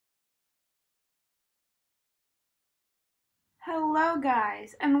Hello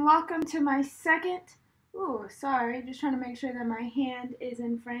guys, and welcome to my second, sorry, just trying to make sure that my hand is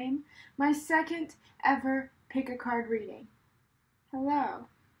in frame, my second ever pick a card reading. Hello.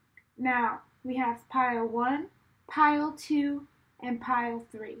 Now, we have pile 1, pile 2, and pile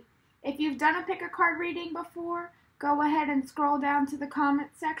 3. If you've done a pick a card reading before, go ahead and scroll down to the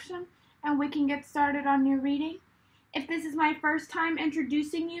comment section and we can get started on your reading. If this is my first time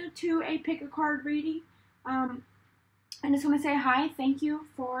introducing you to a pick a card reading, I just want to say hi, thank you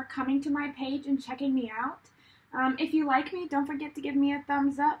for coming to my page and checking me out. If you like me, don't forget to give me a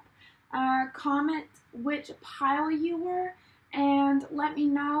thumbs up. Comment which pile you were and let me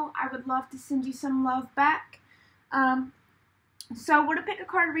know. I would love to send you some love back. So what a pick a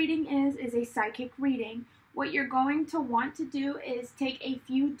card reading is a psychic reading. What you're going to want to do is take a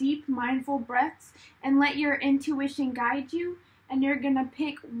few deep mindful breaths and let your intuition guide you, and you're going to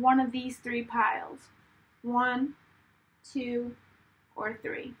pick one of these 3 piles. 1, 2, or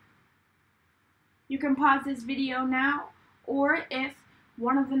 3. You can pause this video now, or if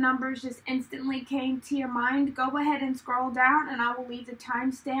one of the numbers just instantly came to your mind, go ahead and scroll down and I will leave the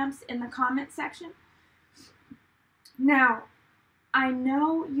timestamps in the comment section. Now, I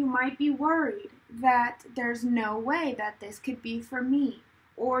know you might be worried that there's no way that this could be for me,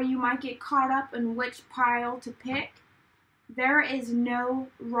 or you might get caught up in which pile to pick. There is no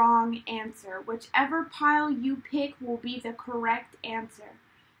wrong answer. Whichever pile you pick will be the correct answer.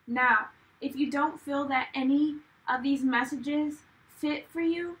 Now, if you don't feel that any of these messages fit for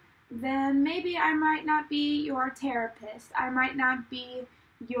you, then maybe I might not be your therapist. I might not be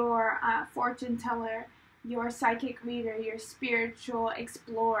your fortune teller, your psychic reader, your spiritual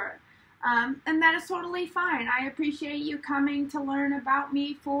explorer. And that is totally fine. I appreciate you coming to learn about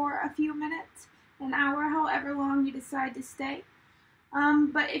me for a few minutes, an hour, however long you decide to stay.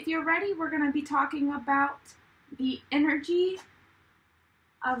 But if you're ready, we're going to be talking about the energy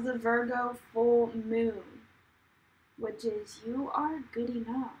of the Virgo full moon, which is you are good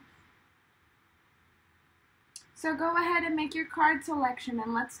enough. So go ahead and make your card selection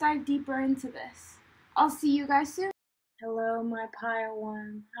and let's dive deeper into this. I'll see you guys soon. Hello, my pile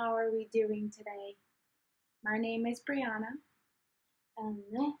 1. How are we doing today? My name is Brianna, and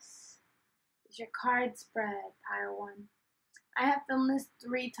this is your card spread, pile 1. I have filmed this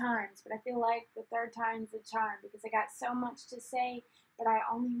 3 times, but I feel like the 3rd time's the charm because I got so much to say, but I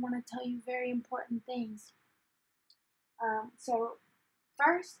only want to tell you very important things. So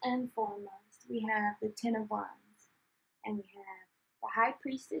first and foremost, we have the 10 of Wands, and we have the High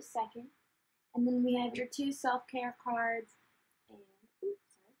Priestess second, and then we have your 2 self-care cards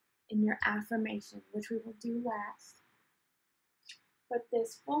and your affirmation, which we will do last. But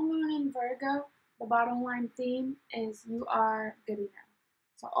this full moon in Virgo, the bottom line theme is you are good enough.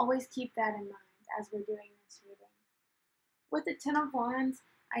 So always keep that in mind as we're doing this reading. With the 10 of Wands,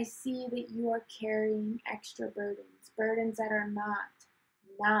 I see that you are carrying extra burdens. Burdens that are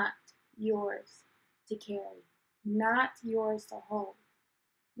not yours to carry. Not yours to hold.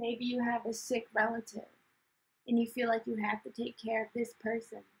 Maybe you have a sick relative and you feel like you have to take care of this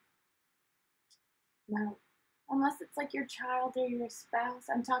person. No. Unless it's like your child or your spouse.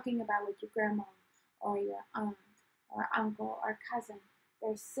 I'm talking about like your grandma or your aunt or uncle or cousin.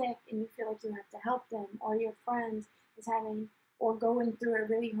 They're sick and you feel like you have to help them, or your friend is having or going through a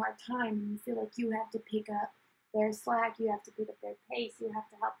really hard time and you feel like you have to pick up their slack, you have to pick up their pace, you have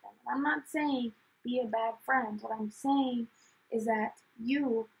to help them. And I'm not saying be a bad friend. What I'm saying is that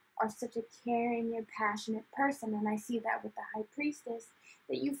you are such a caring and passionate person, and I see that with the High Priestess,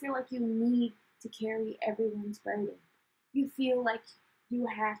 that you feel like you need to carry everyone's burden. You feel like you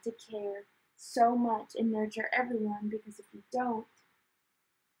have to care so much and nurture everyone, because if you don't,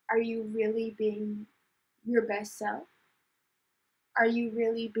 are you really being your best self? Are you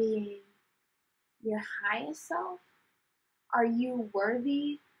really being your highest self? Are you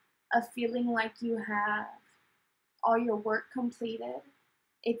worthy of feeling like you have all your work completed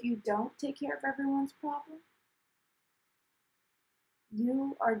if you don't take care of everyone's problem?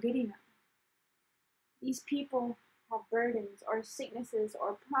 You are good enough. These people have burdens or sicknesses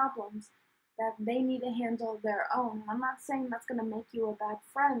or problems that they need to handle their own. I'm not saying that's going to make you a bad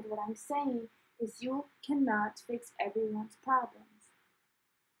friend. What I'm saying is you cannot fix everyone's problems.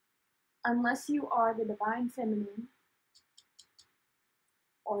 Unless you are the divine feminine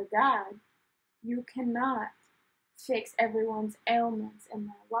or God, you cannot fix everyone's ailments in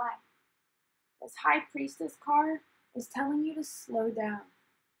their life. This High Priestess card is telling you to slow down.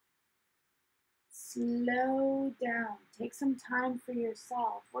 Slow down. Take some time for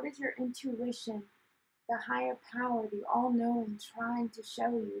yourself. What is your intuition, the higher power, the all-knowing, trying to show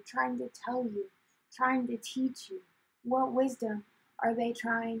you, trying to tell you, trying to teach you? What wisdom are they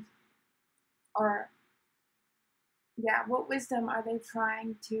trying, or yeah, what wisdom are they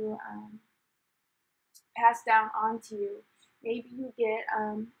trying to pass down onto you? Maybe you get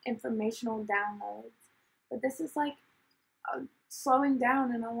informational downloads, but this is like slowing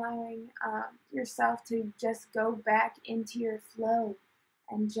down and allowing yourself to just go back into your flow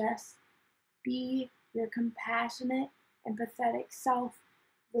and just be your compassionate, empathetic self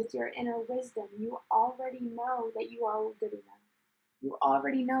with your inner wisdom. You already know that you are good enough. You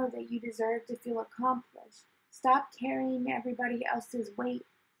already know that you deserve to feel accomplished. Stop carrying everybody else's weight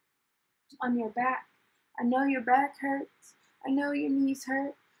on your back. I know your back hurts. I know your knees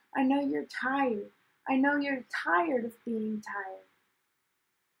hurt. I know you're tired. I know you're tired of being tired.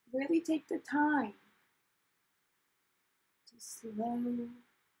 Really take the time to slow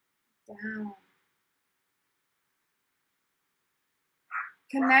down.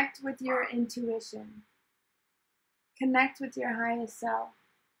 Connect with your intuition. Connect with your highest self.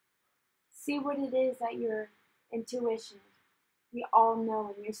 See what it is that your intuition, the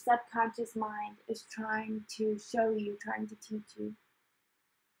all-knowing, your subconscious mind is trying to show you, trying to teach you.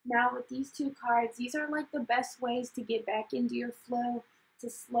 Now with these two cards, these are like the best ways to get back into your flow, to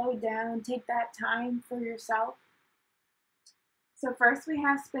slow down, take that time for yourself. So first we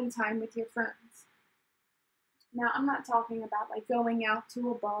have spend time with your friends. Now I'm not talking about like going out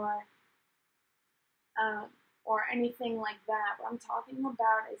to a bar or anything like that. What I'm talking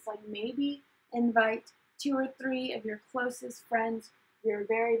about is like maybe invite 2 or 3 of your closest friends, your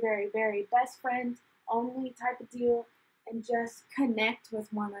very, very, very best friends, only type of deal, and just connect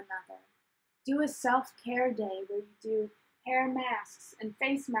with one another. Do a self-care day where you do hair masks and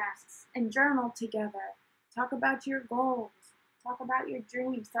face masks and journal together. Talk about your goals. Talk about your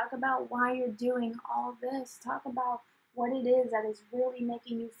dreams. Talk about why you're doing all this. Talk about what it is that is really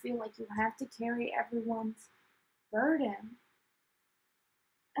making you feel like you have to carry everyone's burden.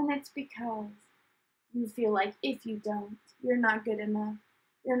 And it's because you feel like if you don't, you're not good enough.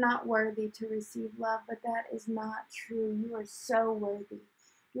 You're not worthy to receive love, but that is not true. You are so worthy.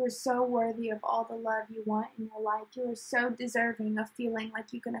 You are so worthy of all the love you want in your life. You are so deserving of feeling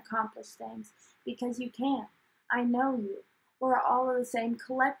like you can accomplish things because you can. I know you. We're all of the same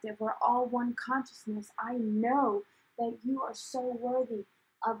collective. We're all one consciousness. I know that you are so worthy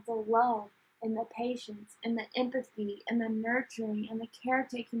of the love and the patience and the empathy and the nurturing and the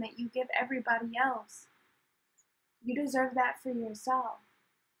caretaking that you give everybody else. You deserve that for yourself.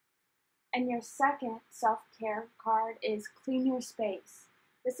 And your second self-care card is clean your space.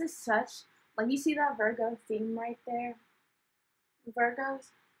 This is such, like you see that Virgo theme right there? Virgos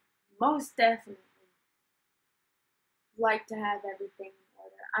most definitely like to have everything in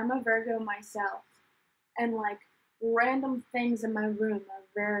order. I'm a Virgo myself, and like random things in my room are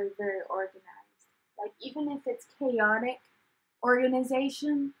very, very organized. Like even if it's chaotic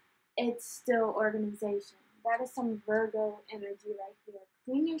organization, it's still organization. That is some Virgo energy right here.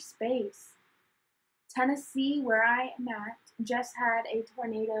 Clean your space. Tennessee, where I am at, just had a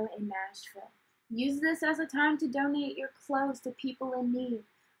tornado in Nashville. Use this as a time to donate your clothes to people in need.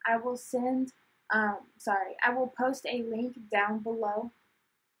 I will post a link down below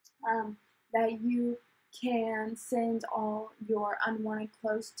that you can send all your unwanted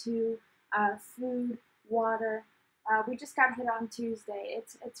clothes to, food, water. We just got hit on Tuesday.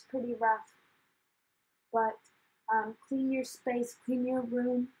 It's pretty rough, but clean your space, clean your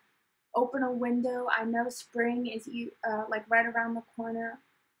room, open a window. I know spring is like right around the corner.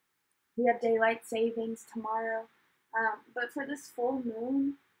 We have daylight savings tomorrow, but for this full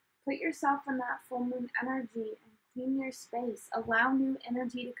moon, put yourself in that full moon energy and clean your space. Allow new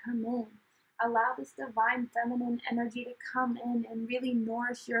energy to come in. Allow this divine feminine energy to come in and really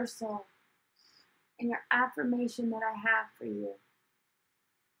nourish your soul. And your affirmation that I have for you,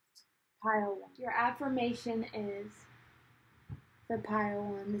 pile 1. Your affirmation is the pile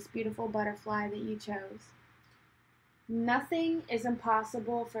 1, this beautiful butterfly that you chose. Nothing is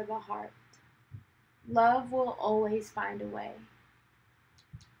impossible for the heart. Love will always find a way.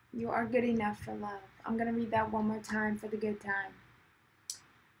 You are good enough for love. I'm going to read that one more time for the good time.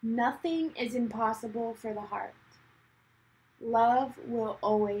 Nothing is impossible for the heart. Love will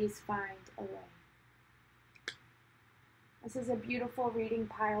always find a way. This is a beautiful reading,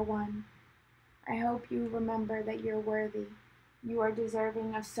 pile 1. I hope you remember that you're worthy. You are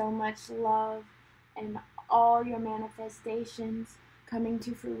deserving of so much love and all your manifestations coming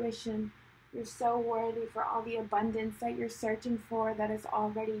to fruition. You're so worthy for all the abundance that you're searching for that is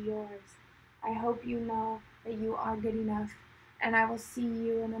already yours. I hope you know that you are good enough, and I will see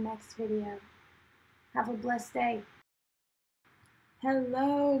you in the next video. Have a blessed day.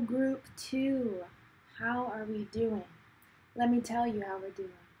 Hello, group 2. how are we doing? Let me tell you how we're doing.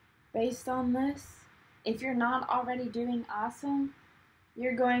 Based on this, if you're not already doing awesome,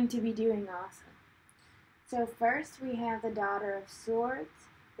 you're going to be doing awesome. So first we have the Daughter of Swords,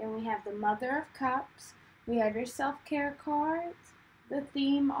 then we have the Mother of Cups, we have your self-care cards. The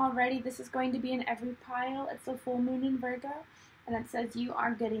theme already, this is going to be in every pile. It's the full moon in Virgo, and it says you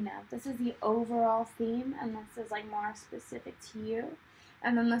are good enough. This is the overall theme, and this is like more specific to you.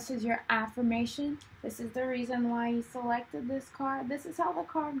 And then this is your affirmation. This is the reason why you selected this card. This is how the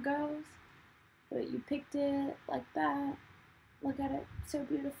card goes. But you picked it like that. Look at it. So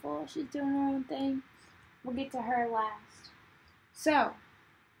beautiful. She's doing her own thing. We'll get to her last. So,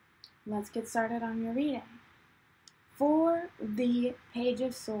 let's get started on your reading. For the Page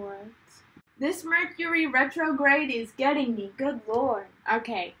of Swords. This Mercury retrograde is getting me. Good Lord.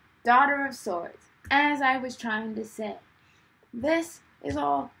 Okay. Daughter of Swords. As I was trying to say. This is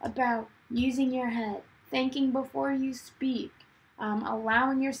all about using your head, thinking before you speak,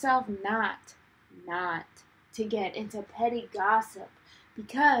 allowing yourself not to get into petty gossip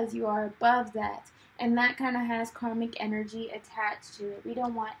because you are above that, and that kind of has karmic energy attached to it. We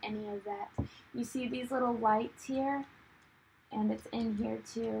don't want any of that. You see these little lights here, and it's in here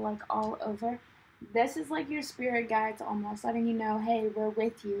too, like all over. This is like your spirit guides almost, letting you know, hey, we're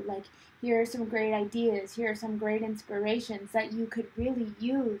with you. Like, here are some great ideas. Here are some great inspirations that you could really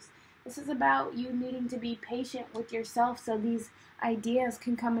use. This is about you needing to be patient with yourself so these ideas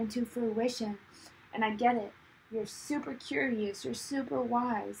can come into fruition. And I get it. You're super curious. You're super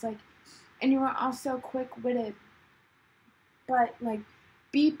wise. And you are also quick-witted. But,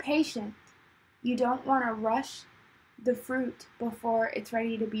 be patient. You don't want to rush the fruit before it's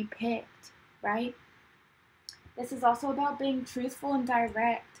ready to be picked. Right? This is also about being truthful and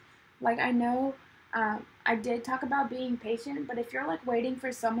direct. I know I did talk about being patient, but if you're waiting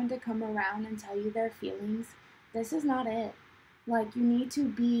for someone to come around and tell you their feelings, this is not it. You need to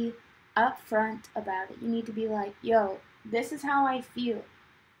be upfront about it. You need to be like, yo, this is how I feel.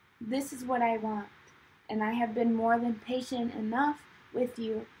 This is what I want. And I have been more than patient enough with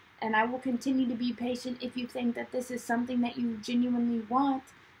you, and I will continue to be patient if you think that this is something that you genuinely want.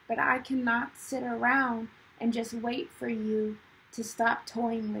 But I cannot sit around and just wait for you to stop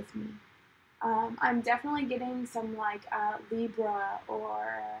toying with me. I'm definitely getting some Libra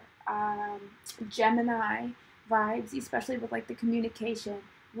or Gemini vibes, especially with the communication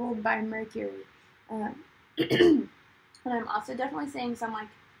ruled by Mercury. And I'm also definitely seeing some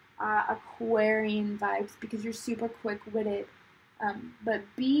Aquarian vibes because you're super quick-witted. But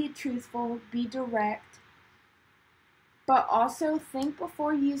be truthful, be direct. But also think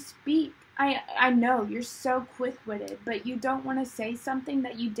before you speak. I know you're so quick-witted, but you don't want to say something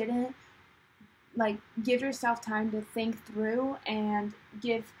that you didn't give yourself time to think through and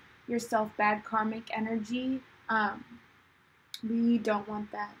give yourself bad karmic energy. We don't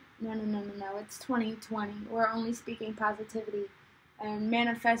want that. No. It's 2020. We're only speaking positivity and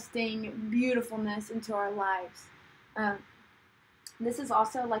manifesting beautifulness into our lives. This is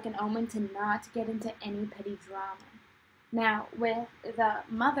also an omen to not get into any petty drama. Now, with the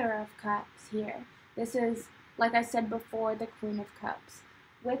Mother of Cups here, this is, like I said before, the Queen of Cups.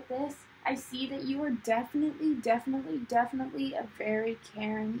 With this, I see that you are definitely a very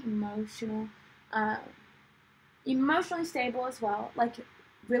caring, emotionally stable as well,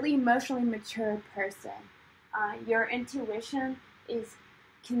 really emotionally mature person. Your intuition is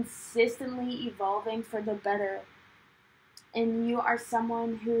consistently evolving for the better, and you are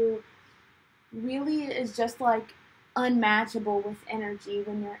someone who really is just unmatchable with energy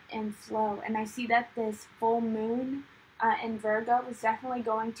when you're in flow. And I see that this full moon in Virgo is definitely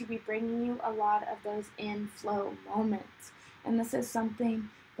going to be bringing you a lot of those in flow moments. And this is something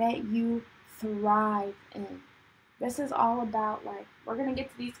that you thrive in. This is all about we're going to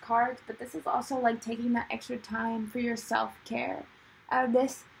get to these cards, but this is also taking that extra time for your self-care.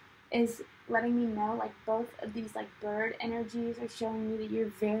 This is letting me know both of these bird energies are showing you that you're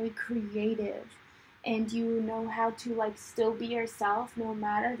very creative. And you know how to still be yourself no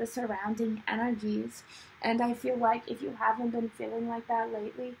matter the surrounding energies. And I feel if you haven't been feeling like that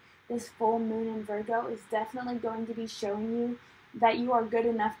lately, this full moon in Virgo is definitely going to be showing you that you are good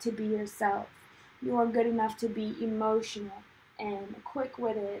enough to be yourself. You are good enough to be emotional and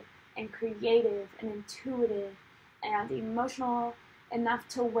quick-witted and creative and intuitive and emotional enough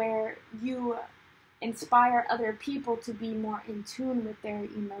to where you inspire other people to be more in tune with their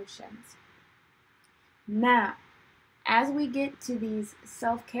emotions. Now, as we get to these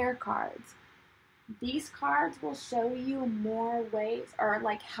self-care cards, these cards will show you more ways or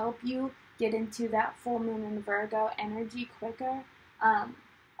help you get into that full moon in Virgo energy quicker.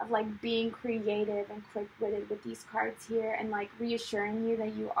 of like being creative and quick-witted with these cards here, and like reassuring you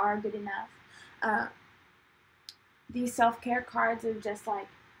that you are good enough. These self-care cards are just like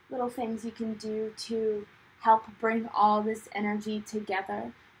little things you can do to help bring all this energy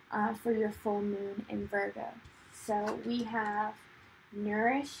together for your full moon in Virgo. So we have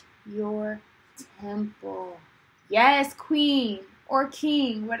nourish your temple. Yes, queen or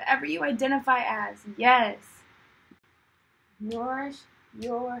king, whatever you identify as. Yes. Nourish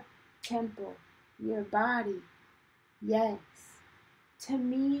your temple, your body. Yes. To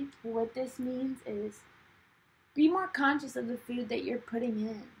me, what this means is be more conscious of the food that you're putting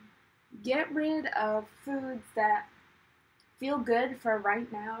in. Get rid of foods that feel good for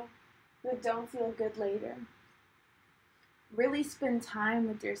right now, but don't feel good later. Really spend time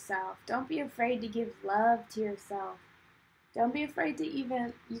with yourself. Don't be afraid to give love to yourself. Don't be afraid to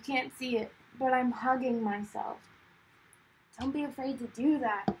even, you can't see it, but I'm hugging myself. Don't be afraid to do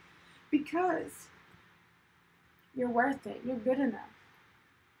that, because you're worth it. You're good enough.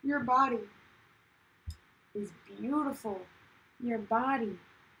 Your body is beautiful. Your body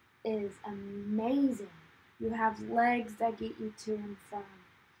is amazing. You have legs that get you to and from.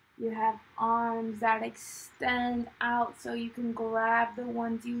 You have arms that extend out so you can grab the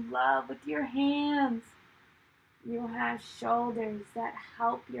ones you love with your hands. You have shoulders that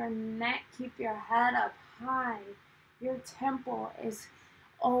help your neck keep your head up high. Your temple is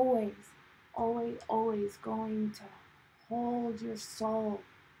always, always, always going to hold your soul.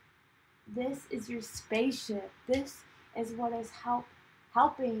 This is your spaceship. This is what is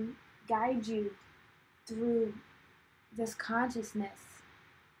helping guide you through this consciousness.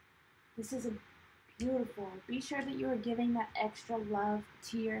 This is beautiful. Be sure that you are giving that extra love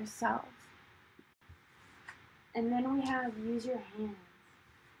to yourself. And then we have use your hands.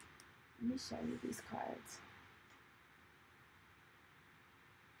 Let me show you these cards.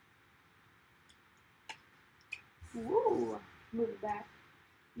 Woo! Move it back.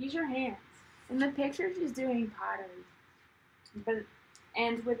 Use your hands. In the picture, she's doing pottery.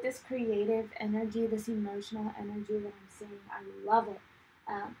 And with this creative energy, this emotional energy that I'm seeing, I love it.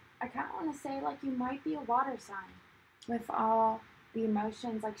 I kind of want to say like you might be a water sign with all the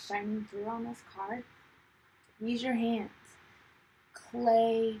emotions like shining through on this card. Use your hands.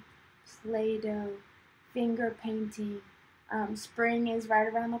 Clay, Play-Doh, finger painting. Spring is right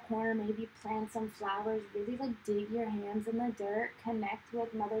around the corner. Maybe plant some flowers. Really like dig your hands in the dirt. Connect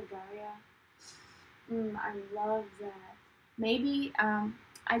with Mother Gaia. I love that. Maybe,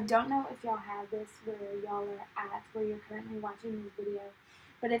 I don't know if y'all have this where y'all are at, where you're currently watching this video,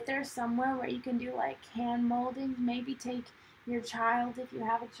 but if there's somewhere where you can do like hand molding, maybe take your child, if you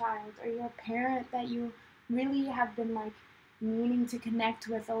have a child, or your parent that you really have been like meaning to connect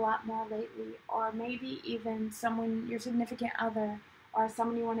with a lot more lately, or maybe even someone, your significant other, or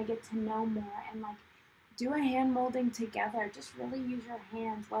someone you want to get to know more, and like do a hand molding together. Just really use your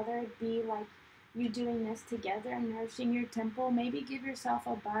hands, whether it be like you doing this together and nourishing your temple. Maybe give yourself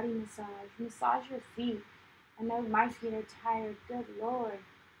a body massage. Massage your feet. I know my feet are tired. Good Lord.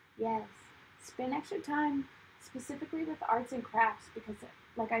 Yes. Spend extra time specifically with arts and crafts, because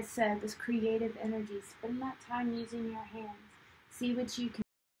like I said, this creative energy, spend that time using your hands. See what you can.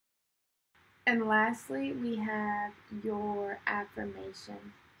 And lastly, we have your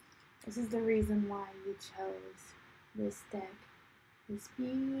affirmation. This is the reason why you chose this deck. This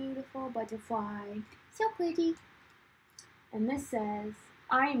beautiful butterfly. So pretty. And this says,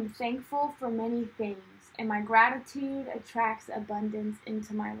 I am thankful for many things, and my gratitude attracts abundance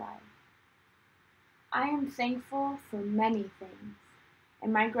into my life. I am thankful for many things,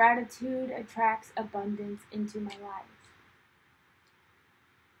 and my gratitude attracts abundance into my life.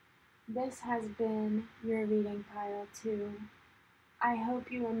 This has been your reading pile 2. I hope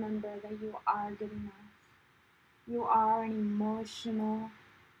you remember that you are good enough. You are an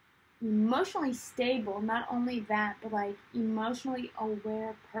emotionally stable, not only that, but like emotionally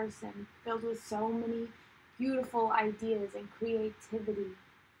aware person filled with so many beautiful ideas and creativity.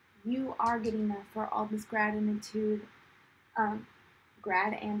 You are good enough for all this gratitude.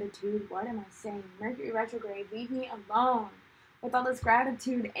 What am I saying? Mercury retrograde, leave me alone. With all this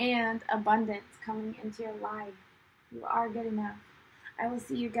gratitude and abundance coming into your life, you are good enough. I will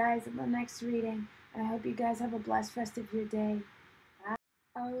see you guys in the next reading. I hope you guys have a blessed rest of your day. Bye.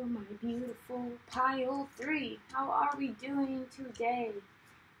 Oh, my beautiful pile 3. How are we doing today?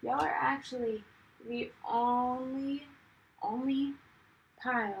 Y'all are actually the only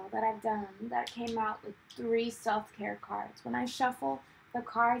pile that I've done that came out with 3 self-care cards. When I shuffle the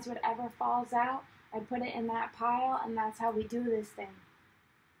cards, whatever falls out, I put it in that pile, and that's how we do this thing.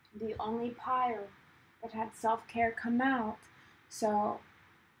 The only pile that had self-care come out. So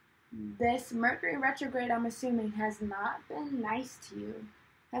This Mercury retrograde, I'm assuming, has not been nice to you,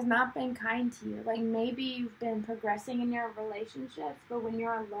 has not been kind to you. Like maybe you've been progressing in your relationships, but when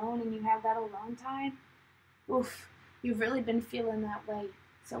you're alone and you have that alone time, oof, you've really been feeling that way.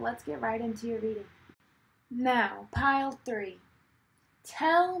 So let's get right into your reading. Now, pile 3.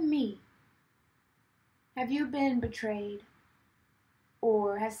 Tell me, have you been betrayed?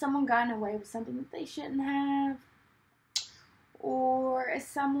 Or has someone gotten away with something that they shouldn't have? Or has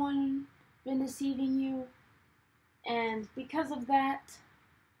someone been deceiving you? And because of that,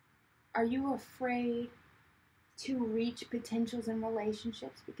 are you afraid to reach potentials in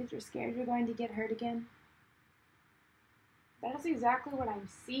relationships because you're scared you're going to get hurt again? That is exactly what I'm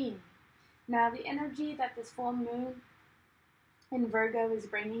seeing. Now, the energy that this full moon in Virgo is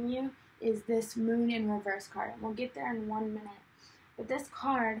bringing you is this moon in reverse card. And we'll get there in 1 minute. But this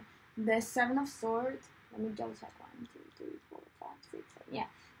card, this 7 of Swords, let me double check. 1, 2, 3, 4, 5, 6, 7. Yeah.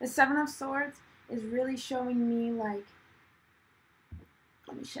 The 7 of Swords is really showing me like,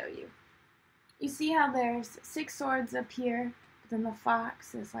 let me show you. You see how there's 6 swords up here, but then the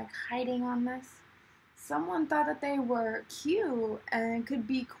fox is like hiding on this? Someone thought that they were cute and could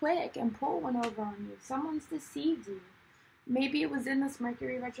be quick and pull one over on you. Someone's deceived you. Maybe it was in this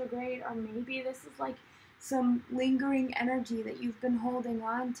Mercury retrograde, or maybe this is like some lingering energy that you've been holding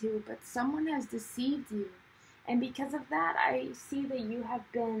on to, but someone has deceived you. And because of that, I see that you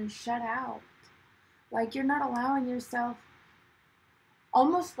have been shut out. Like you're not allowing yourself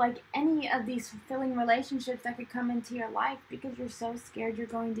almost like any of these fulfilling relationships that could come into your life because you're so scared you're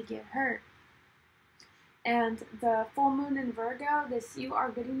going to get hurt. And the full moon in Virgo, this you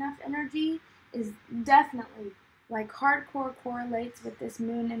are good enough energy, is definitely like hardcore correlates with this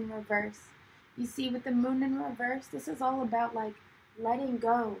moon in reverse. You see, with the moon in reverse, this is all about like letting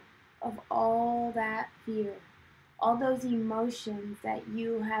go of all that fear, all those emotions that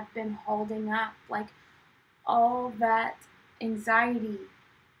you have been holding up, like all that anxiety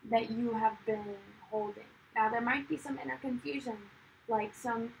that you have been holding. Now, there might be some inner confusion, like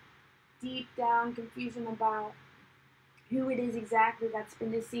some deep down confusion about who it is exactly that's been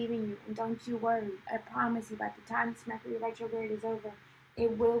deceiving you. And don't you worry, I promise you, by the time this Mercury retrograde is over,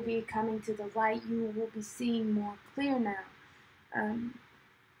 it will be coming to the light. You will be seeing more clear now.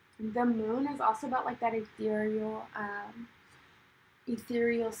 The moon is also about like that ethereal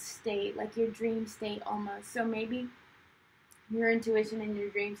state, like your dream state almost. So maybe your intuition and your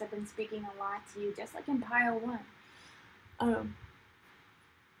dreams have been speaking a lot to you, just like in pile 1.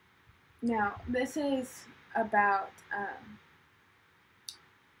 Now, this is about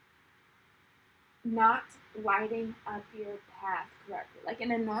not lighting up your path correctly. Like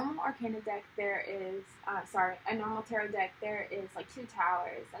in a normal Arcana deck, there is, a normal tarot deck, there is like 2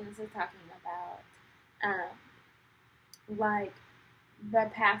 towers, and this is talking about like the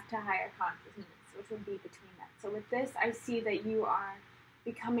path to higher consciousness, which would be between that. So with this, I see that you are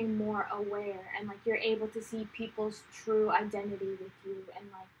becoming more aware, and like you're able to see people's true identity with you,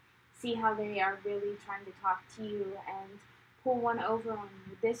 and like see how they are really trying to talk to you and pull one over on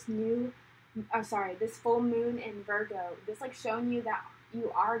you. This full moon in Virgo, this like showing you that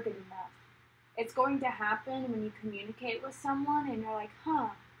you are good enough. It's going to happen when you communicate with someone and you're like,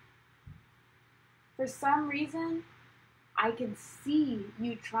 for some reason, I can see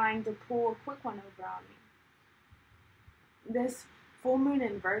you trying to pull a quick one over on me. This full moon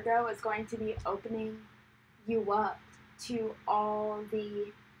in Virgo is going to be opening you up to all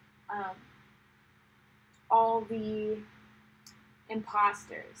the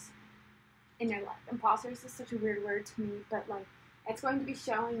imposters in your life. Imposters is such a weird word to me, but like it's going to be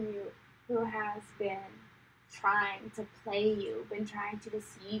showing you who has been trying to play you, been trying to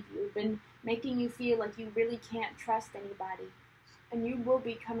deceive you, been making you feel like you really can't trust anybody. And you will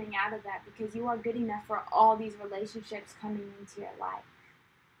be coming out of that because you are good enough for all these relationships coming into your life.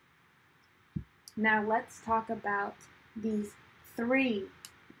 Now let's talk about these 3,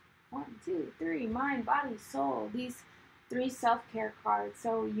 1, 2, 3, mind, body, soul, these 3 self-care cards,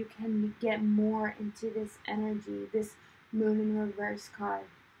 so you can get more into this energy, this moon in reverse card.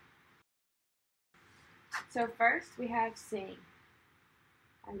 So first we have sing.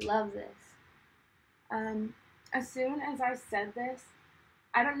 I love this. As soon as I said this,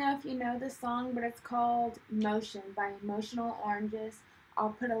 I don't know if you know this song, but it's called Motion by Emotional Oranges. I'll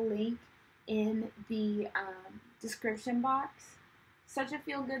put a link in the description box. Such a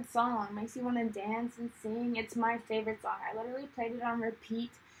feel-good song. Makes you want to dance and sing. It's my favorite song. I literally played it on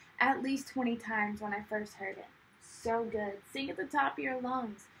repeat at least 20 times when I first heard it. So good. Sing at the top of your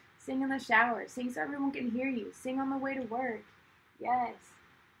lungs. Sing in the shower. Sing so everyone can hear you. Sing on the way to work. Yes.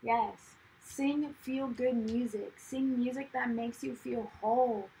 Yes. Sing feel-good music. Sing music that makes you feel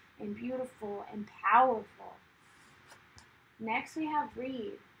whole and beautiful and powerful. Next we have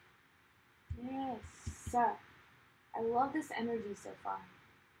read. Yes, so I love this energy so far.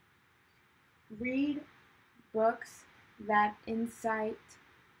 Read books that incite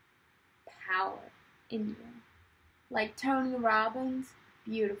power in you. Like Tony Robbins,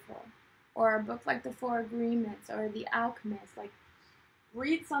 beautiful. Or a book like The Four Agreements or The Alchemist. Like,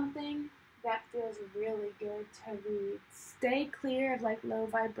 read something that feels really good to read. Stay clear of like low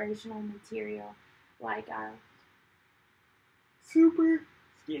vibrational material, like super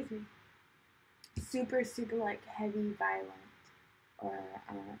like heavy violent or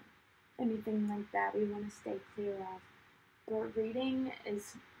anything like that. We want to stay clear of. But reading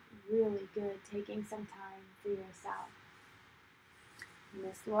is really good. Taking some time for yourself. And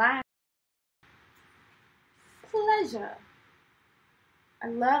this last, pleasure. I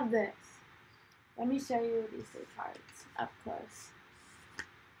love this. Let me show you these two cards up close.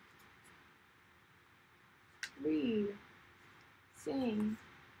 Read, sing,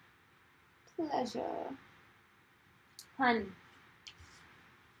 pleasure. Honey,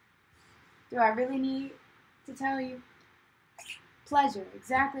 do I really need to tell you? Pleasure,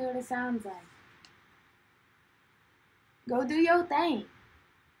 exactly what it sounds like. Go do your thing.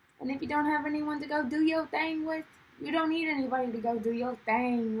 And if you don't have anyone to go do your thing with, you don't need anybody to go do your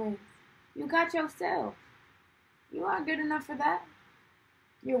thing with. You got yourself. You are good enough for that.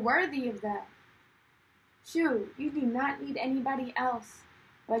 You're worthy of that. Shoot, you do not need anybody else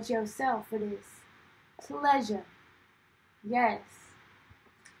but yourself for this. Pleasure. Yes.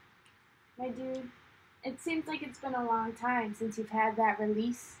 My dude, it seems like it's been a long time since you've had that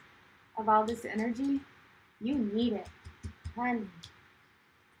release of all this energy. You need it, honey.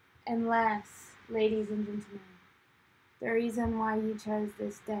 And last, ladies and gentlemen, the reason why you chose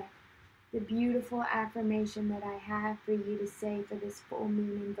this deck, the beautiful affirmation that I have for you to say for this full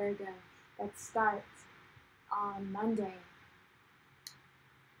moon in Virgo that starts on Monday.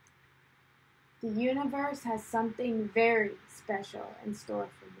 The universe has something very special in store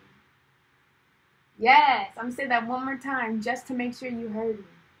for me. Yes, I'm going to say that one more time just to make sure you heard me.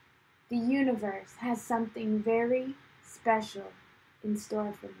 The universe has something very special in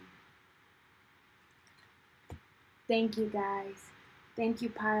store for me. Thank you guys. Thank you,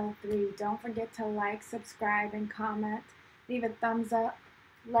 Pile 3. Don't forget to like, subscribe, and comment. Leave a thumbs up.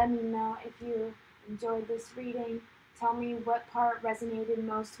 Let me know if you enjoyed this reading. Tell me what part resonated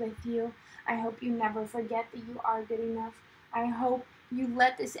most with you. I hope you never forget that you are good enough. I hope you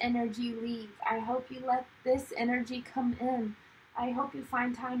let this energy leave. I hope you let this energy come in. I hope you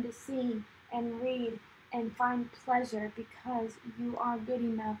find time to sing and read and find pleasure because you are good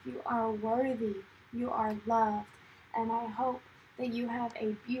enough. You are worthy. You are loved. And I hope that you have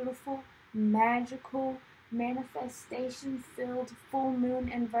a beautiful, magical, manifestation-filled full moon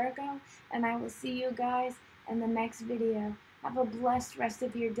in Virgo. And I will see you guys in the next video. Have a blessed rest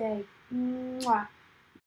of your day. Mwah.